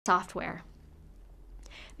software.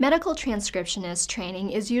 Medical transcriptionist training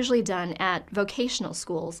is usually done at vocational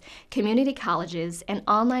schools, community colleges, and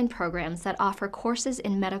online programs that offer courses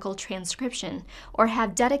in medical transcription or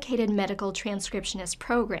have dedicated medical transcriptionist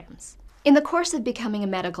programs. In the course of becoming a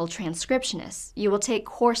medical transcriptionist, you will take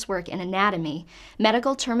coursework in anatomy,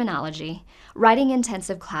 medical terminology, writing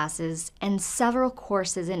intensive classes, and several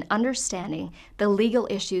courses in understanding the legal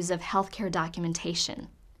issues of healthcare documentation.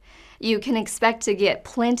 You can expect to get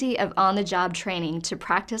plenty of on-the-job training to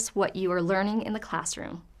practice what you are learning in the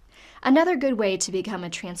classroom. Another good way to become a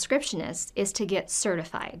transcriptionist is to get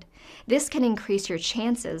certified. This can increase your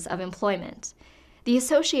chances of employment. The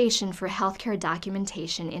Association for Healthcare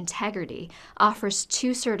Documentation Integrity offers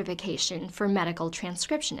 2 certifications for medical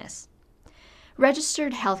transcriptionists: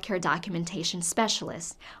 Registered Healthcare Documentation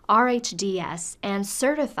Specialist, RHDS, and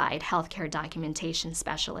Certified Healthcare Documentation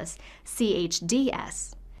Specialist,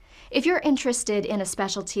 CHDS. If you're interested in a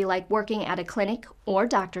specialty like working at a clinic or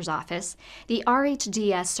doctor's office, the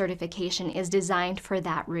RHDS certification is designed for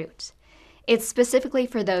that route. It's specifically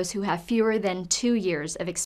for those who have fewer than 2 years of experience.